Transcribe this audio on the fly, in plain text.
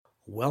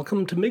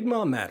Welcome to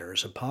Mi'kmaq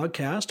Matters, a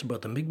podcast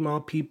about the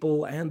Mi'kmaq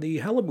people and the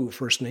Qalipu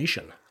First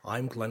Nation.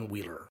 I'm Glenn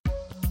Wheeler.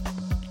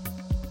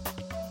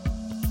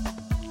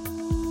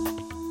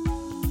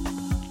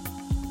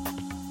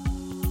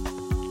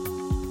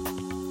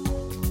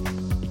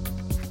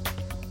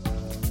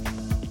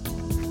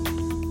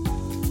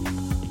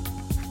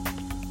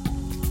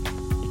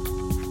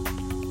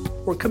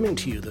 We're coming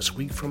to you this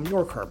week from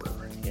York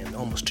Harbour in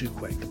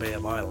Almost-Tuqueq, the Bay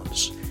of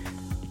Islands,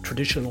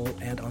 traditional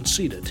and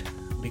unceded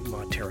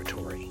Mi'kmaq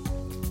territory.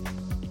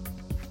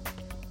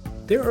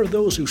 There are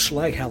those who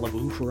slag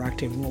Qalipu for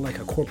acting more like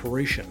a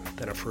corporation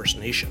than a First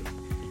Nation.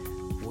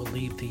 We'll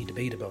leave the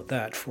debate about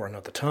that for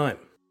another time.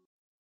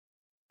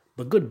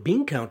 But good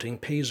bean counting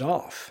pays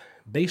off.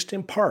 Based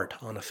in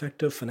part on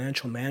effective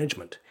financial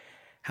management,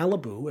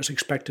 Qalipu is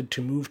expected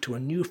to move to a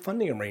new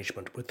funding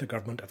arrangement with the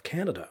Government of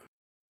Canada.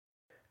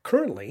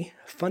 Currently,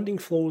 funding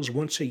flows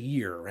once a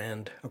year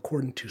and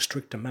according to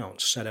strict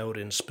amounts set out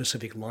in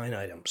specific line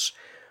items: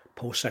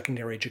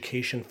 post-secondary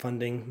education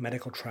funding,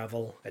 medical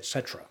travel,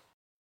 etc.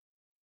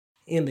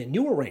 In the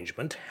new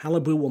arrangement,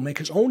 Qalipu will make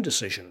its own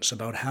decisions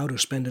about how to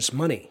spend its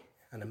money,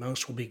 and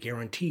amounts will be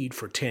guaranteed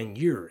for 10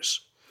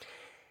 years.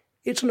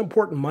 It's an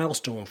important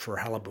milestone for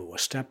Qalipu, a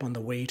step on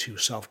the way to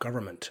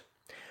self-government.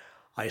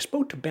 I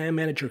spoke to band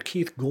manager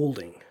Keith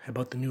Golding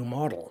about the new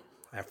model.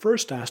 I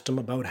first asked him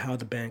about how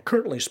the band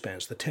currently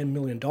spends the $10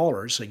 million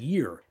a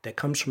year that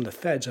comes from the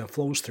feds and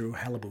flows through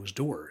Qalipu's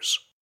doors.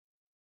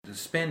 The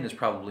spend is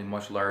probably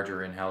much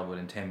larger in Qalipu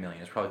than 10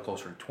 million. It's probably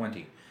closer to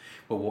 20.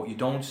 But what you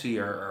don't see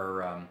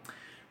are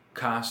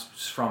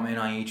costs from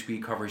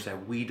NIHB coverage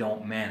that we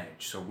don't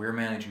manage. So we're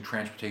managing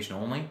transportation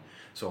only.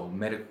 So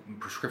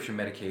prescription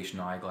medication,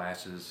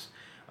 eyeglasses,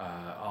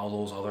 all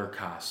those other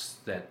costs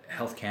that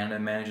Health Canada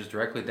manages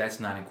directly,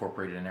 that's not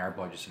incorporated in our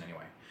budgets in any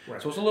way.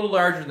 Right. So it's a little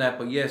larger than that,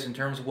 but yes, in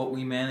terms of what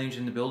we manage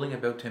in the building,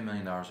 about $10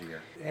 million a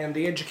year. And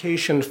the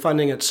education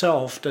funding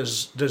itself,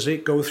 does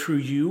it go through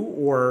you,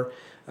 or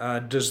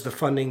does the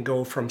funding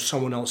go from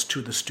someone else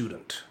to the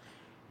student?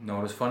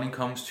 No, this funding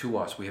comes to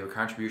us. We have a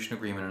contribution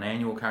agreement, an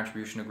annual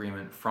contribution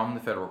agreement from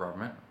the federal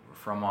government,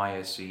 from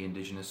ISC,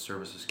 Indigenous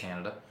Services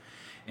Canada,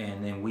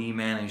 and then we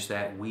manage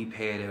that. We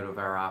pay it out of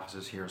our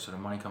offices here, so the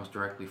money comes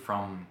directly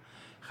from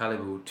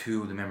Qalipu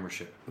to the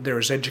membership.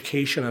 There's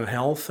education and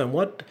health, and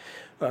what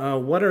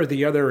are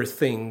the other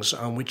things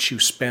on which you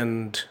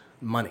spend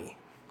money?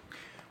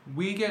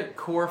 We get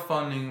core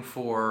funding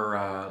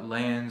for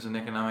lands and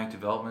economic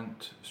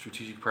development,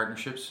 strategic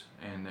partnerships,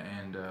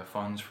 and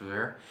funds for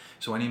there.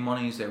 So any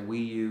monies that we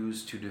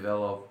use to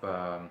develop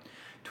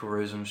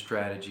tourism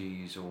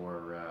strategies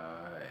or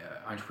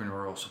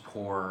entrepreneurial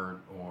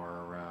support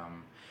or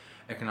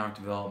economic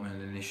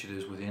development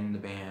initiatives within the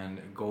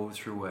band go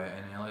through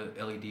an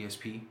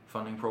LEDSP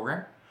funding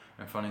program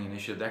and funding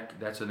initiative.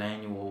 That's an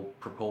annual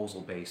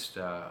proposal-based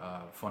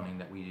funding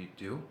that we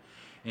do.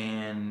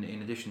 And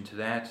in addition to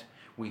that,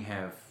 we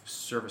have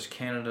Service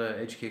Canada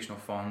educational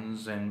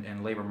funds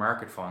and labour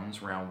market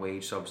funds around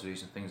wage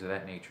subsidies and things of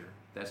that nature.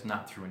 That's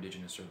not through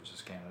Indigenous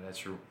Services Canada, that's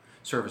through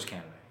Service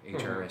Canada,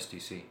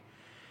 HRSTC.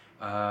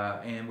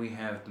 And we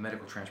have the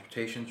medical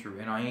transportation through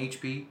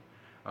NIHB.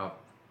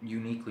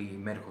 Uniquely,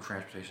 medical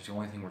transportation is the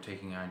only thing we're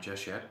taking on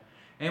just yet.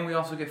 And we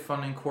also get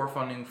core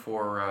funding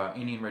for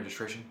Indian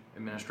registration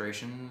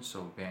administration,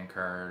 so band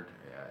card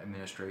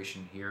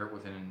administration here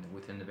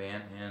within the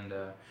band, and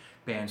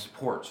band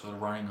support, so the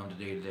running of the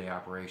day-to-day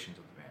operations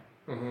of the band.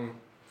 Mm-hmm.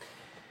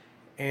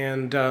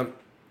 And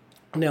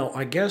now,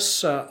 I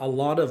guess a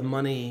lot of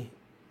money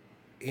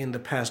in the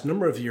past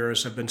number of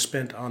years have been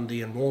spent on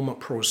the enrollment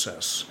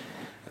process.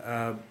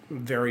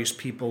 Various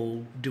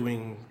people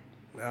doing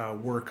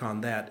work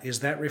on that.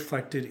 Is that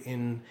reflected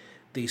in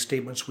the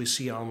statements we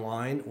see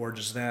online, or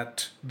does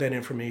that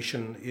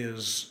information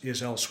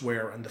is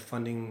elsewhere and the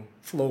funding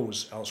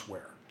flows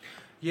elsewhere?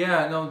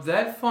 Yeah, no,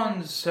 that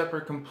fund's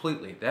separate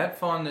completely. That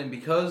fund, and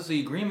because the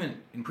agreement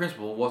in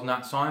principle was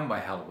not signed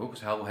by Qalipu,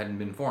 because Qalipu hadn't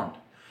been formed.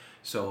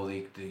 So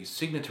the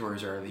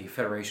signatories are the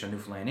Federation of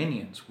Newfoundland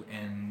Indians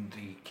and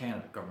the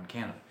Government of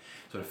Canada.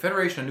 So the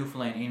Federation of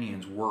Newfoundland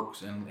Indians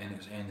works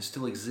and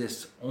still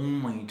exists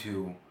only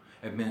to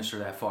administer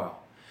that file.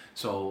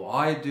 So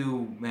I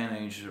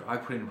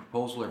put in a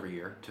proposal every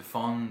year to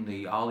fund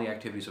all the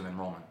activities of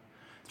enrollment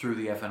through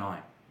the FNI.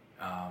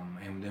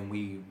 And then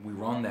we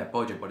run that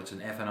budget, but it's an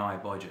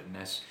FNI budget, and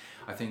that's,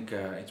 I think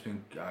it's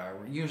been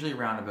usually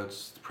around about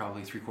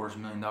probably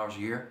 $750,000 a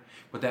year,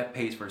 but that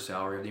pays for the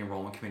salary of the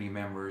enrollment committee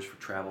members, for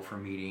travel for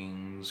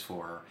meetings,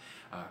 for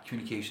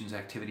communications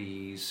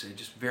activities,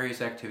 just various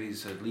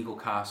activities, legal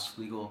costs,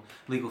 legal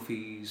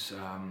fees,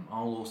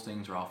 all those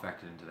things are all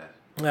factored into that.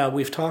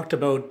 We've talked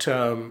about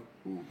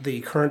the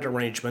current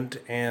arrangement,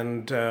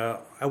 and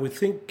I would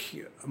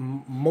think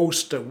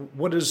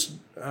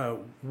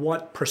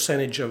what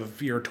percentage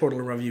of your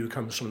total revenue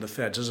comes from the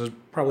feds? Is it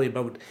probably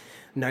about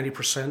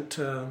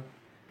 90%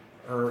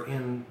 or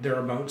in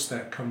thereabouts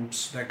that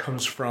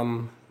comes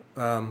from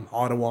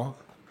Ottawa?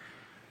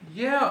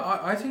 Yeah,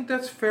 I think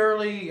that's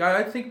fairly.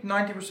 I think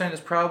 90%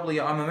 is probably.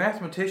 I'm a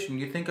mathematician.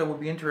 You'd think I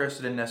would be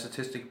interested in that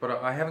statistic,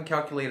 but I haven't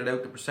calculated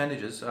out the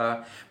percentages.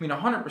 I mean,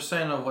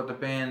 100% of what the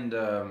band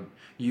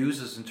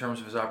uses in terms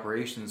of its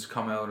operations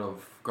come out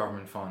of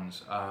government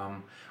funds.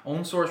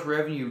 Own source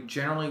revenue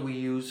generally we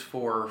use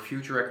for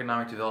future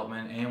economic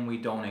development, and we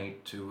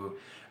donate to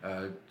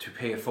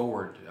pay it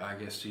forward. I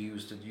guess to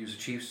use the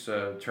chief's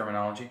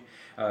terminology.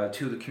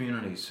 To the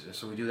communities.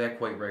 So we do that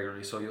quite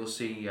regularly. So you'll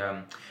see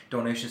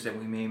donations that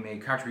we may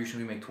make,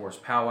 contributions we make towards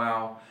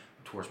Powwow,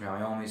 towards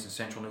Maui-Omis in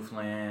central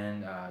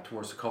Newfoundland,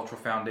 towards the Cultural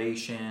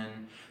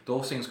Foundation.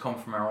 Those things come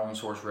from our own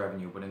source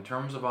revenue. But in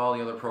terms of all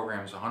the other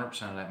programs,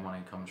 100% of that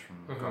money comes from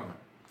the government.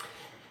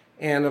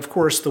 And of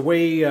course, the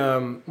way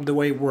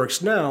it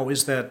works now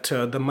is that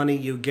the money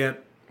you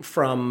get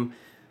from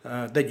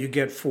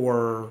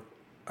for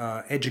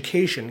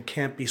education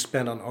can't be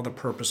spent on other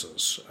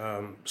purposes.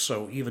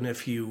 So even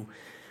if you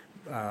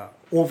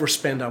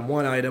overspend on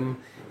one item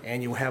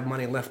and you have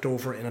money left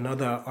over in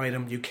another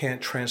item, you can't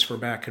transfer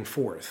back and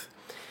forth.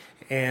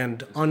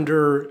 And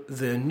under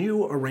the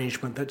new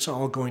arrangement, that's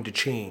all going to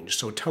change.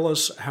 So tell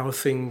us how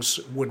things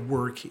would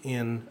work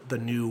in the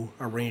new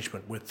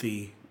arrangement with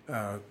the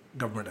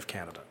Government of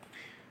Canada.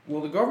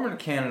 Well, the Government of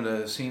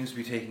Canada seems to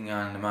be taking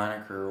on the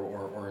moniker,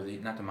 or the,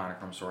 not the moniker,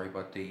 I'm sorry,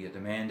 but the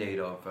mandate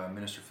of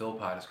Minister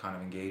Philpott has kind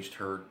of engaged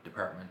her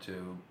department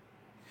to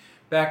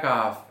back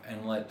off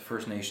and let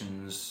First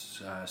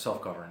Nations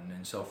self-govern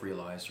and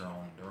self-realize their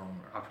own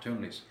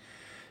opportunities.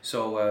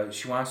 So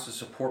she wants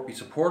to be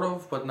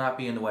supportive, but not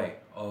be in the way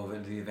of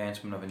the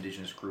advancement of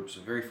Indigenous groups.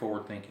 So very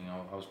forward-thinking.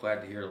 I was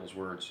glad to hear those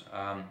words.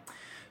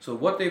 So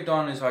what they've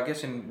done is, I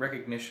guess in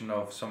recognition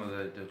of some of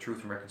the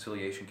Truth and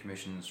Reconciliation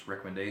Commission's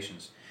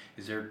recommendations,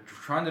 is they're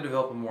trying to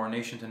develop a more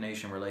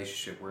nation-to-nation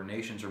relationship where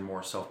nations are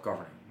more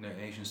self-governing.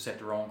 Nations set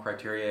their own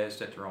criteria,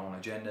 set their own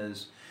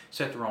agendas,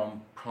 set their own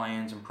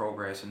plans and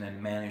progress, and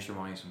then manage their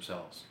monies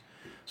themselves.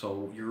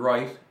 So you're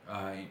right.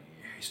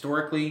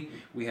 Historically,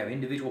 we have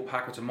individual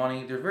pockets of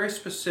money. They're very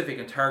specific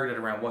and targeted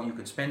around what you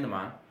can spend them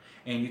on,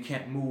 and you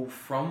can't move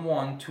from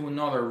one to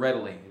another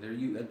readily.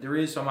 There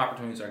is some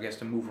opportunities, I guess,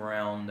 to move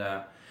around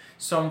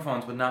some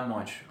funds, but not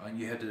much.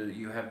 You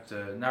have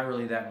to not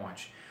really that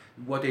much.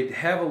 What they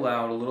have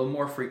allowed a little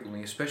more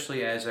frequently,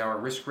 especially as our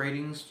risk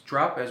ratings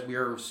drop, as we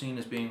are seen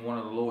as being one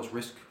of the lowest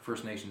risk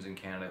First Nations in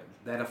Canada,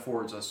 that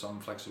affords us some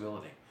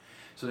flexibility.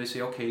 So they say,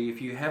 okay, if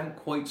you haven't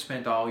quite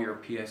spent all your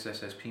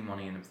PSSSP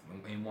money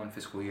in one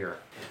fiscal year.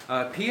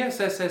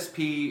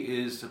 PSSSP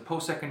is the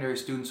Post-Secondary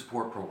Student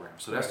Support Program,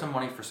 so that's the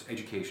money for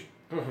education.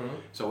 Mm-hmm.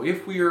 So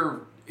if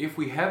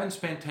we haven't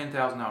spent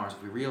 $10,000,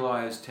 if we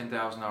realize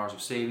 $10,000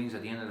 of savings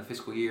at the end of the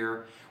fiscal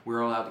year,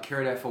 we're allowed to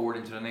carry that forward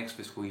into the next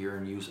fiscal year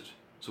and use it.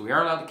 So we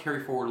are allowed to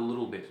carry forward a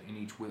little bit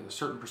with a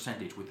certain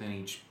percentage within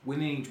each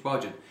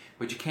budget,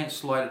 but you can't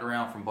slide it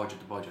around from budget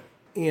to budget.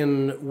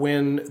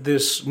 When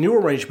this new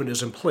arrangement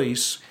is in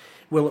place,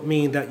 will it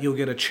mean that you'll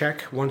get a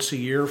check once a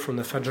year from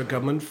the federal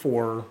government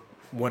for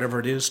whatever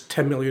it is,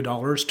 $10 million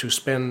to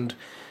spend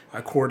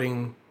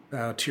according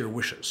to your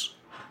wishes?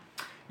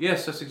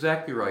 Yes, that's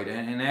exactly right.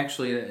 And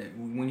actually,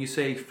 when you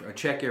say a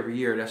check every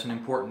year, that's an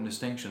important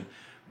distinction.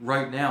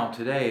 Right now,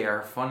 today,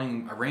 our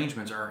funding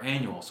arrangements are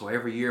annual, so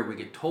every year we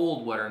get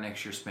told what our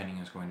next year's spending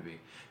is going to be.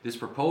 This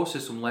proposed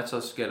system lets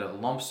us get a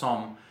lump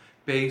sum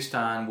based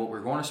on what we're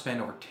going to spend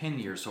over 10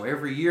 years. So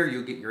every year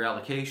you'll get your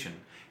allocation,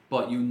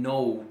 but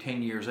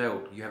 10 years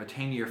out, you have a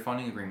 10-year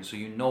funding agreement, so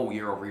you know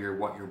year over year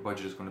what your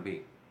budget is going to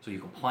be. So you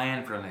can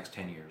plan for the next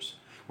 10 years.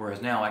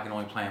 Whereas now I can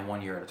only plan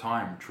 1 year at a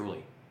time,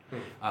 truly,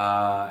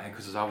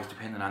 because it's always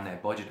dependent on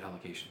that budget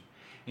allocation.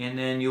 And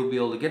then you'll be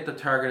able to get the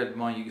targeted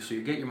money. So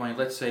you get your money,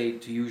 let's say,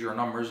 to use your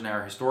numbers and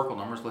our historical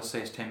numbers, let's say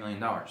it's $10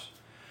 million.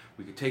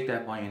 We could take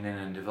that money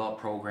and develop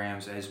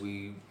programs as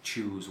we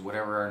choose,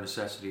 whatever our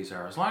necessities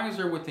are, as long as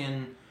they're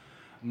within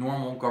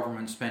normal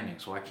government spending.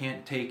 So I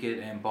can't take it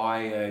and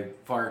buy a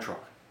fire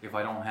truck if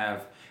I don't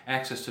have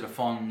access to the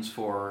funds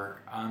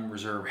for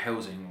on-reserve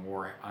housing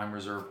or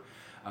on-reserve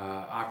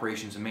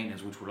operations and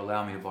maintenance, which would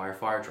allow me to buy a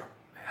fire truck.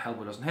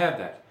 Halibut doesn't have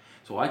that.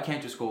 So I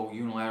can't just go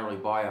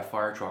unilaterally buy a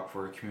fire truck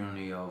for a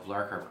community of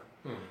Lark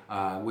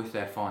Harbor with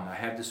that fund. I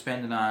have to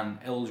spend it on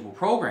eligible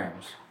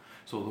programs.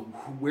 So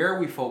where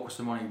we focus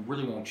the money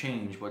really won't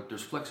change, but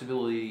there's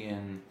flexibility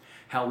in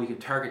how we can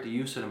target the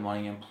use of the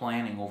money and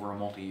planning over a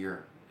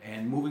multi-year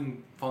and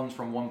moving funds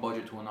from one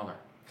budget to another.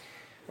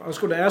 I was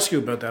going to ask you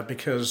about that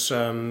because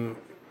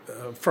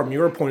from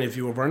your point of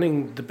view of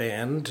running the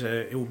band,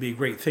 it would be a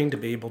great thing to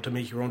be able to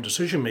make your own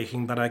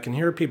decision-making, but I can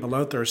hear people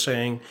out there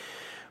saying,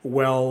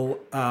 well,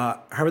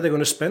 how are they going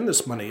to spend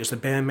this money? Is the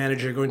band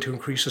manager going to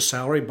increase his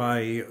salary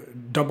by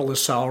double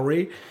his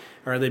salary?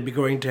 Are they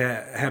going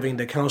to having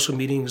the council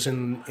meetings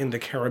in the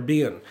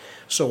Caribbean?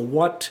 So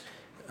what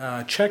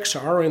checks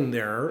are in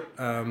there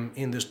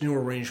in this new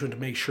arrangement to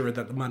make sure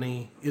that the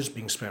money is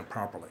being spent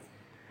properly?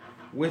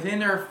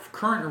 Within our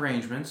current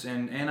arrangements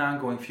and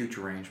ongoing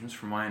future arrangements,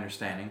 from my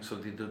understanding,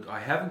 so I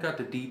haven't got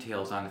the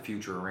details on the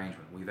future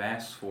arrangement. We've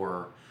asked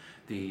for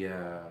the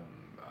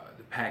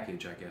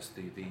package, I guess,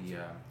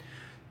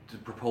 the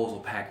proposal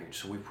package.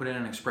 So we put in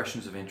an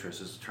expressions of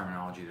interest as the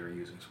terminology they're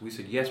using. So we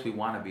said, yes, we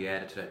want to be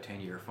added to that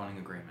 10-year funding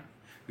agreement.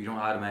 We don't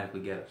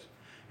automatically get it.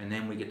 And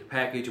then we get the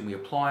package and we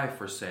apply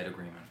for said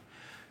agreement.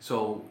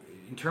 So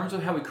in terms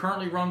of how we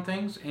currently run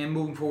things and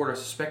moving forward, I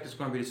suspect it's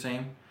going to be the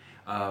same.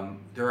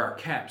 There are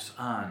caps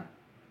on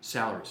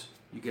salaries.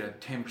 You get a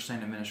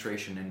 10%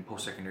 administration and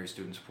post-secondary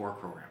student support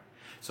program.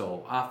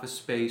 So office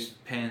space,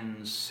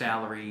 pens,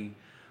 salary,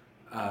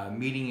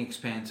 meeting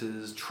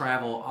expenses,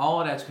 travel,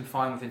 all of that's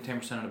confined within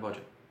 10% of the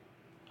budget.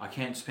 I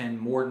can't spend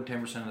more than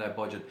 10% of that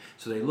budget.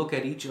 So they look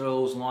at each of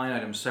those line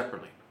items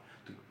separately.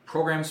 The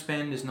program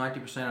spend is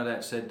 90% of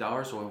that said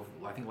dollar, so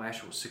I think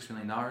last year was $6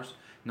 million.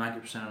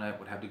 90% of that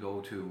would have to go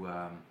to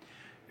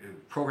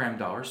program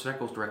dollars, so that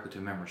goes directly to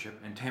membership,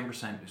 and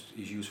 10%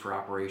 is used for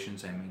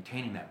operations and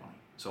maintaining that money.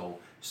 So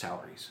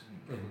salaries,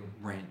 and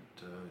rent,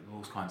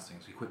 those kinds of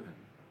things, equipment.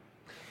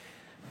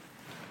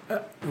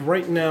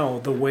 Right now,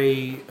 the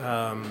way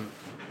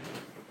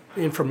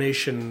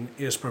information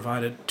is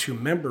provided to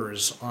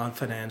members on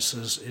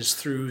finances is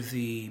through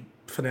the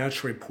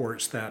financial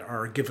reports that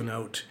are given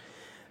out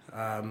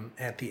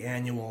at the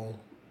annual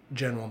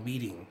general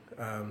meeting.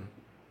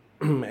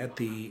 At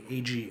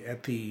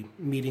the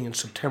meeting in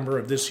September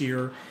of this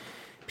year,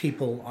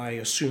 people, I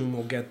assume,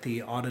 will get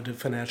the audited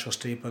financial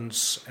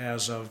statements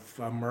as of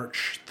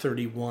March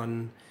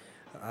 31,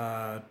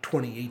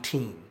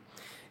 2018.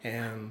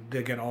 And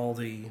they'll get all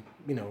the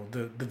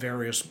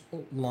various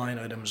line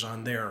items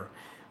on there.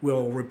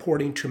 Will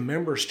reporting to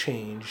members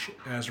change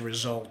as a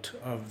result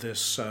of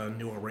this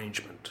new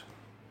arrangement?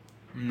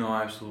 No,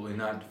 absolutely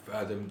not.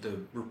 The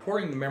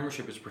reporting to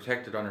membership is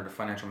protected under the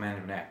Financial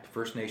Management Act, the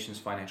First Nations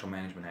Financial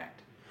Management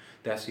Act.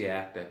 That's the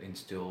act that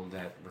instilled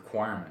that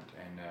requirement,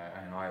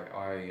 and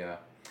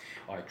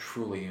I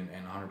truly and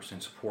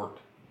 100% support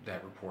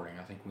that reporting.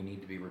 I think we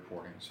need to be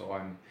reporting. So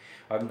I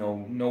have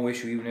no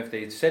issue, even if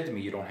they said to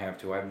me you don't have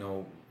to. I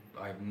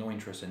have no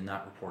interest in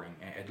not reporting,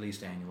 at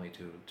least annually,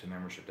 to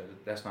membership.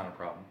 That's not a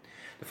problem.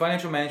 The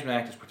Financial Management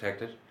Act is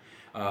protected.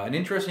 An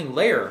interesting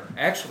layer,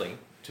 actually,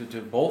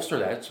 to bolster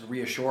that, to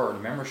reassure the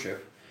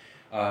membership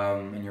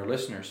and your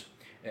listeners.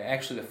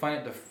 Actually,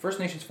 the First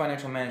Nations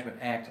Financial Management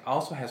Act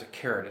also has a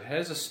carrot. It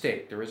has a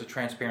stick. There is a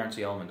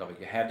transparency element of it.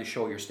 You have to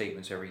show your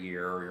statements every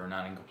year or you're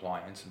not in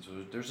compliance, and so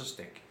there's a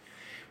stick.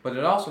 But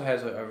it also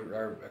has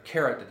a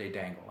carrot that they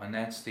dangle, and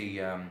that's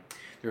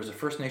there's a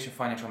First Nation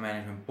Financial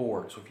Management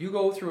Board. So if you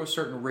go through a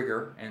certain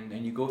rigor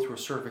and you go through a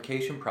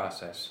certification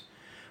process,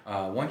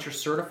 once you're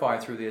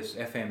certified through this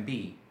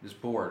FMB, this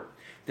board,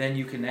 then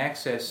you can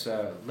access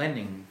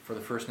lending for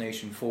the First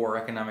Nation for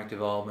economic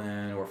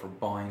development or for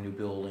buying new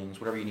buildings,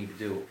 whatever you need to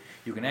do.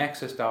 You can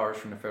access dollars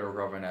from the federal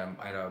government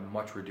at a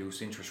much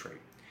reduced interest rate,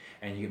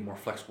 and you get more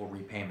flexible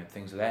repayment,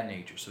 things of that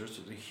nature. So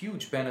there's a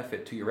huge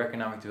benefit to your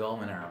economic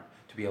development arm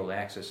to be able to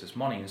access this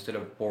money instead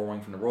of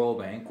borrowing from the Royal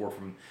Bank or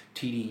from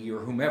TD or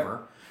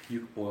whomever.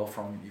 You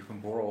can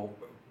borrow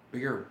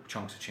bigger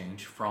chunks of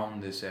change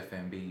from this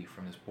FMB,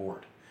 from this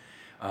board.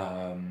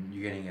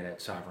 You're getting it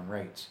at sovereign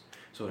rates.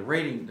 So the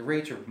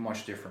rates are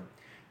much different.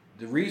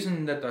 The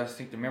reason that I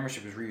think the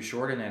membership is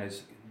reassured in that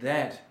is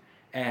that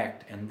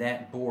act and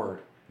that board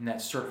and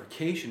that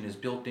certification is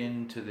built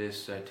into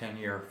this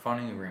 10-year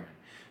funding agreement.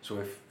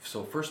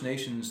 So First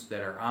Nations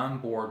that are on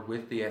board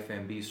with the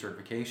FMB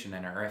certification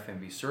and are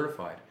FMB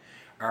certified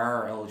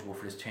are eligible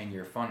for this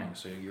 10-year funding.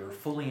 So you're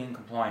fully in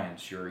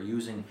compliance. You're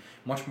using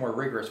much more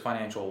rigorous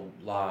financial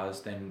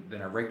laws than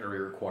are regularly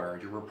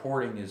required. Your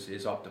reporting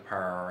is up to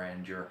par,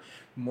 and you're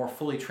more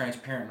fully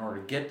transparent in order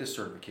to get this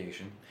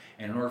certification.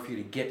 And in order for you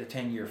to get the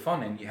 10-year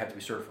funding, you have to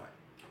be certified.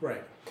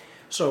 Right.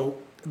 So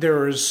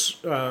there's,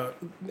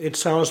 it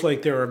sounds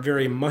like there are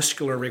very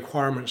muscular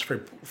requirements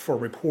for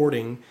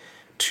reporting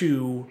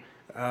to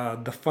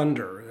the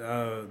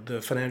funder.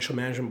 The Financial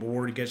Management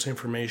Board gets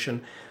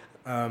information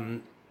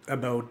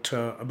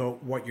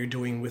about what you're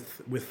doing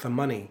with the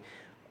money.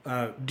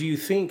 Do you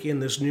think in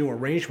this new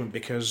arrangement,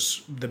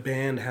 because the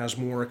band has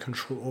more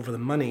control over the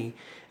money,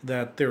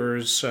 that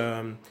there's,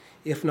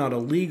 if not a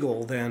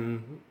legal,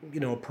 then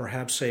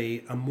perhaps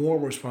a moral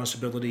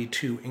responsibility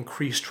to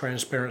increase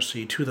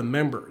transparency to the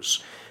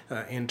members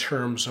in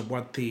terms of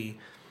what the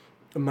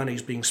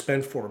money's being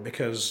spent for?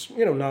 Because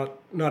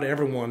not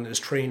everyone is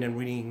trained in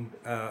reading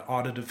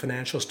audited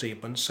financial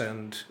statements,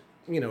 and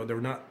there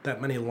are not that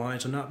many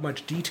lines and not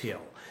much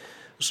detail.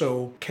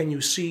 So can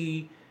you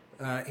see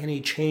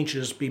any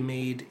changes be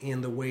made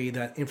in the way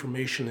that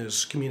information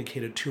is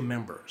communicated to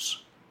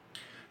members?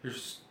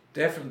 There's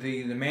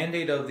definitely the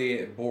mandate of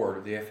the board,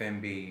 of the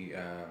FMB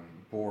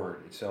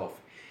board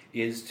itself,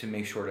 is to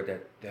make sure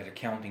that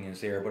accounting is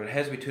there, but it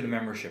has to be to the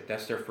membership.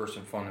 That's their first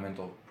and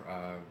fundamental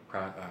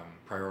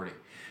priority,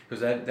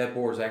 because that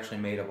board is actually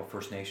made up of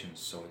First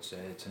Nations. So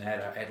it's an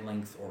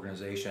at-length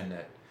organization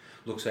that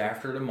looks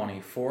after the money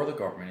for the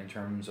government in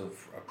terms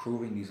of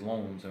approving these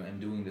loans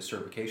and doing the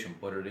certification,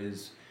 but it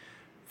is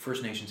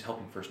First Nations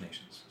helping First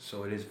Nations.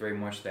 So it is very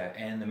much that,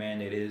 and the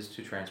mandate is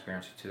to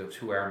transparency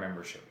to our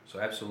membership. So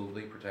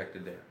absolutely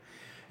protected there.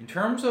 In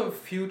terms of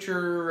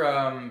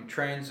future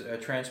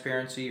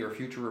transparency or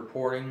future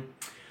reporting,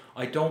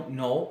 I don't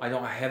know. I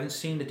haven't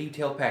seen the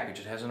detailed package.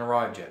 It hasn't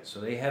arrived yet,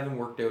 so they haven't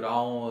worked out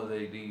all of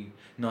the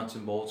nuts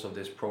and bolts of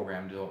this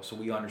program. So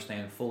we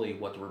understand fully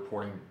what the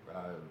reporting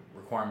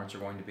requirements are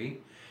going to be.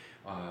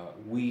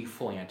 We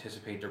fully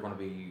anticipate they're going to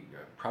be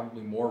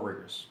probably more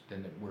rigorous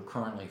than we're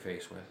currently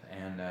faced with,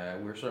 and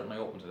we're certainly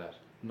open to that.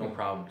 No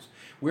problems.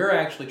 We're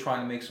actually trying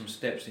to make some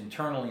steps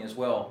internally as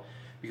well,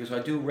 because I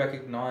do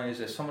recognize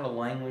that some of the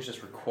language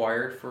that's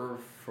required for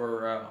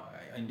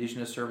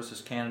Indigenous Services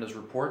Canada's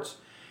reports,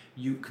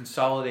 you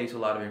consolidate a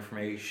lot of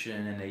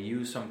information, and they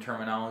use some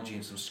terminology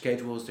and some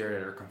schedules there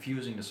that are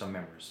confusing to some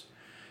members,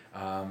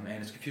 and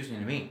it's confusing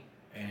to me.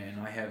 And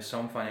I have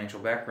some financial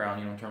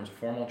background, in terms of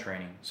formal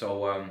training.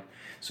 So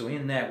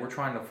in that, we're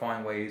trying to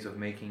find ways of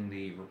making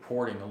the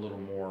reporting a little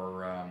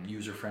more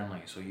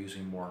user-friendly. So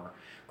using more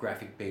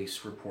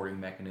graphic-based reporting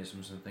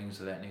mechanisms and things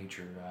of that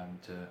nature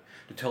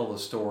to tell the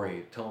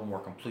story, tell a more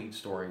complete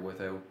story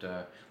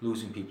without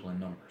losing people in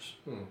numbers.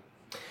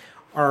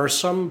 Are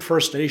some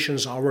First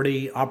Nations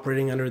already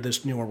operating under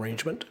this new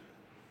arrangement?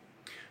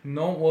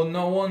 No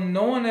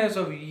one as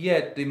of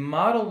yet. The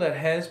model that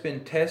has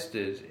been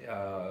tested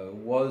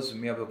was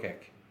Miabukek.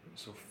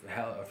 So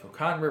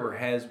Cotton River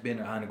has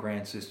been on a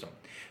grant system,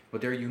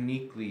 but they're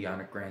uniquely on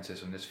a grant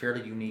system. It's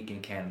fairly unique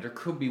in Canada. There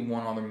could be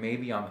one other,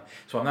 maybe on.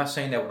 So I'm not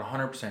saying that with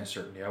 100%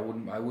 certainty. I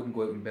wouldn't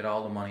go out and bet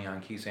all the money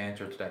on Keith's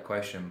answer to that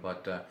question.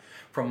 But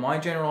from my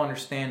general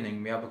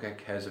understanding,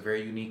 Miabukek has a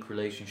very unique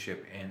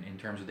relationship, in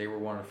terms of they were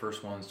one of the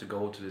first ones to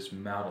go to this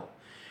model.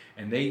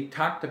 And they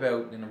talked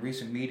about, in a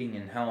recent meeting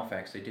in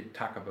Halifax, they did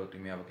talk about the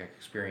Miabukek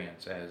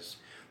experience as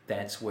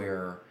that's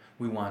where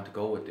we want to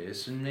go with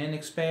this, and then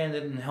expand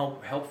it and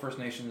help First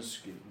Nations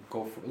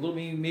go for a little,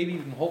 maybe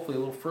even hopefully a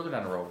little further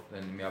down the road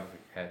than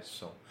Miabukek has.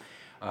 So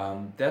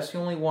that's the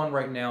only one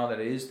right now that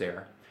is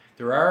there.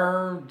 There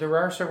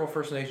are several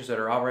First Nations that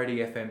are already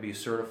FMB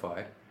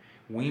certified.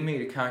 We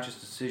made a conscious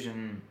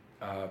decision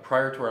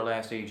prior to our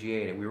last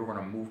AGA that we were going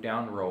to move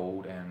down the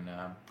road and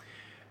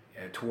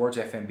towards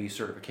FMB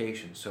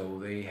certification. So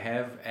they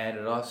have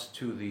added us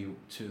to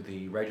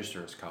the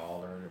register, it's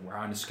called, or we're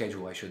on the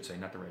schedule, I should say,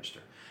 not the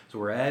register. So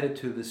we're added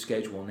to the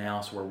schedule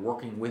now, so we're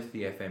working with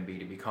the FMB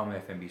to become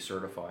FMB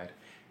certified.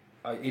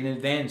 In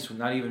advance,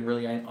 not even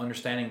really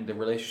understanding the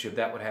relationship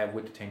that would have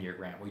with the 10-year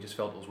grant. We just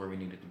felt it was where we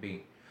needed to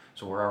be.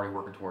 So we're already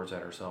working towards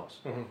that ourselves.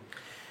 Mm-hmm.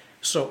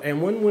 So,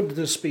 and when would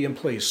this be in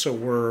place? So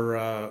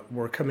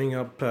we're coming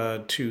up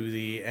to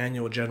the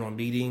annual general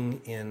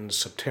meeting in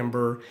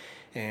September,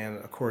 and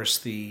of course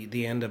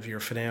the end of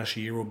your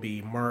financial year will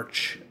be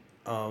March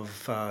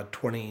of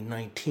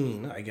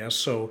 2019, I guess.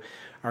 So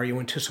are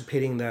you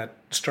anticipating that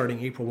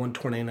starting April 1,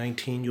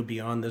 2019, you'll be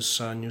on this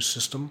new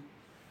system?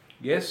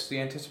 Yes, the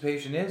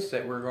anticipation is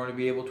that we're going to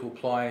be able to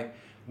apply.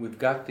 We've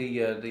got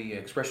the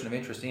expression of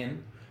interest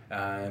in,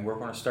 and we're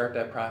going to start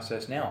that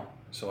process now.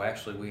 So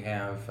actually we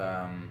have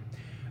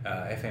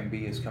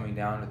FMB is coming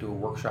down to do a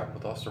workshop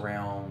with us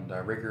around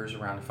rigors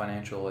around the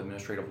financial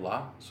administrative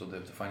law, so the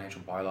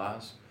financial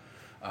bylaws.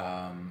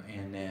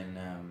 And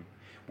then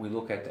we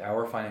look at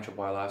our financial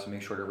bylaws and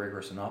make sure they're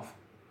rigorous enough.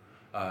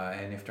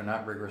 And if they're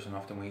not rigorous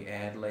enough, then we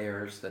add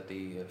layers that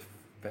the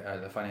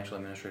financial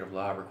administrative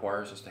law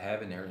requires us to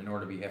have in there in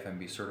order to be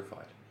FMB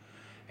certified.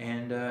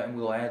 And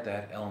we'll add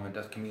that element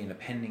that can be in a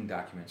pending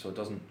document, so it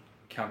doesn't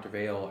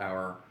countervail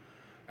our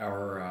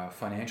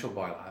financial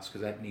bylaws,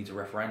 because that needs a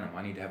referendum.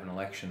 I need to have an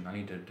election. I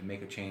need to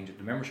make a change.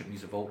 The membership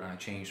needs to vote on a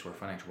change to our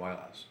financial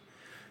bylaws.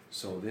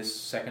 So this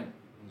second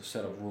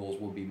set of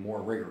rules will be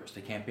more rigorous.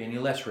 They can't be any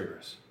less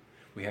rigorous.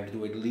 We have to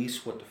do at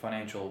least what the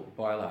financial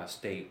bylaws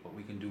state, but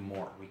we can do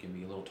more. We can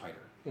be a little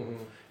tighter.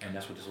 Mm-hmm. And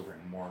that's what this will bring,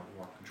 more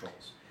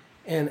controls.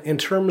 And in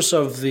terms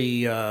of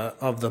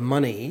the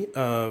money,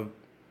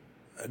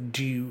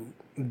 do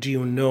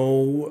you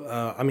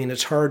know? I mean,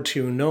 it's hard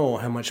to know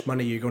how much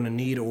money you're going to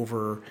need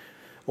over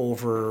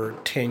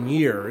 10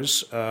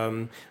 years.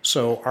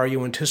 So are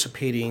you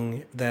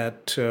anticipating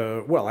that,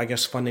 well, I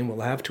guess funding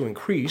will have to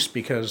increase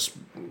because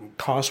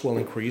costs will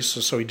increase.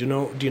 So do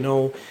you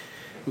know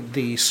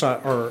the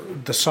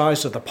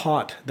size of the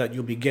pot that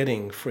you'll be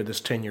getting for this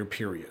 10-year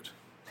period?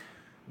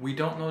 We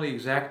don't know the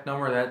exact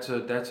number. That's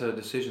a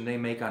decision they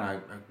make on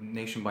a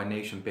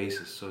nation-by-nation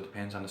basis. So it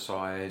depends on the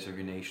size of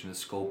your nation, the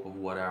scope of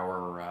what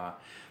our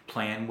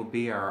plan would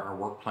be, our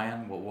work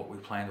plan, what we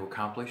plan to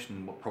accomplish,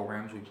 and what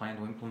programs we plan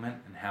to implement,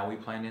 and how we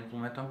plan to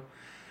implement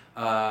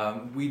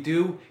them. We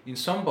do, in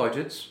some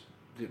budgets,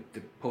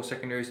 the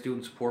post-secondary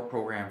student support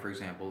program, for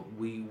example,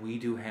 we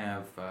do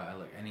have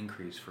an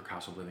increase for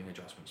cost of living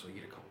adjustment, so you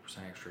get a couple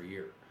 % extra a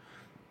year.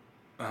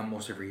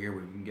 Most every year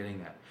we've been getting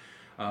that.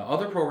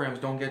 Other programs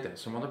don't get that.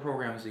 Some other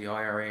programs, the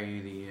IRA,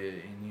 the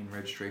Indian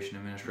Registration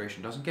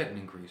Administration, doesn't get an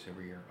increase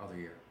every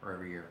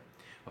year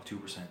of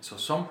 2%. So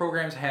some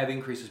programs have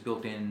increases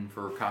built in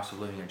for cost of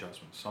living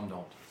adjustments, some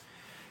don't.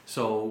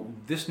 So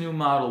this new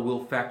model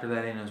will factor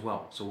that in as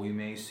well. So we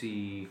may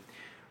see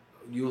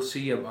you'll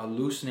see a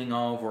loosening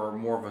of, or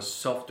more of a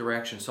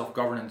self-direction,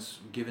 self-governance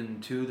given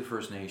to the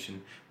First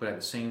Nation, but at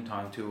the same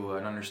time to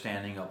an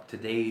understanding of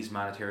today's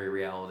monetary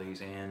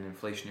realities and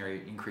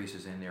inflationary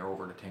increases in there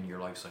over the 10-year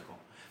life cycle.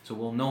 So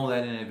we'll know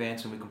that in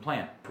advance and we can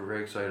plan. We're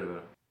very excited about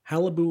it.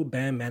 Qalipu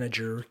Band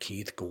Manager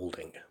Keith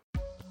Goulding.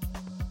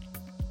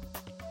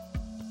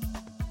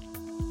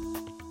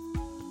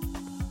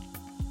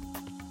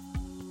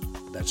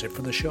 That's it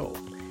for the show.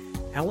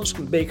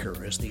 Allison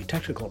Baker is the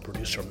technical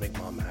producer of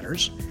Mi'kmaq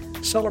Matters.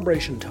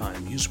 Celebration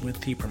Time used with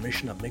the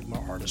permission of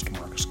Mi'kmaq artist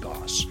Marcus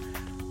Goss.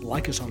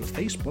 Like us on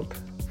Facebook,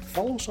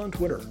 follow us on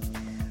Twitter.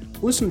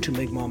 Listen to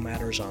Mi'kmaq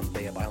Matters on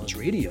Bay of Islands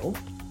Radio.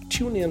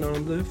 Tune in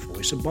on the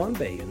Voice of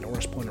Bombay in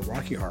Norris Point and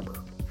Rocky Harbor.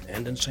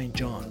 And in St.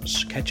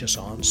 John's, catch us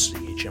on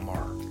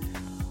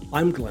CHMR.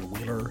 I'm Glenn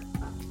Wheeler.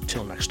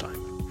 Till next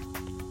time.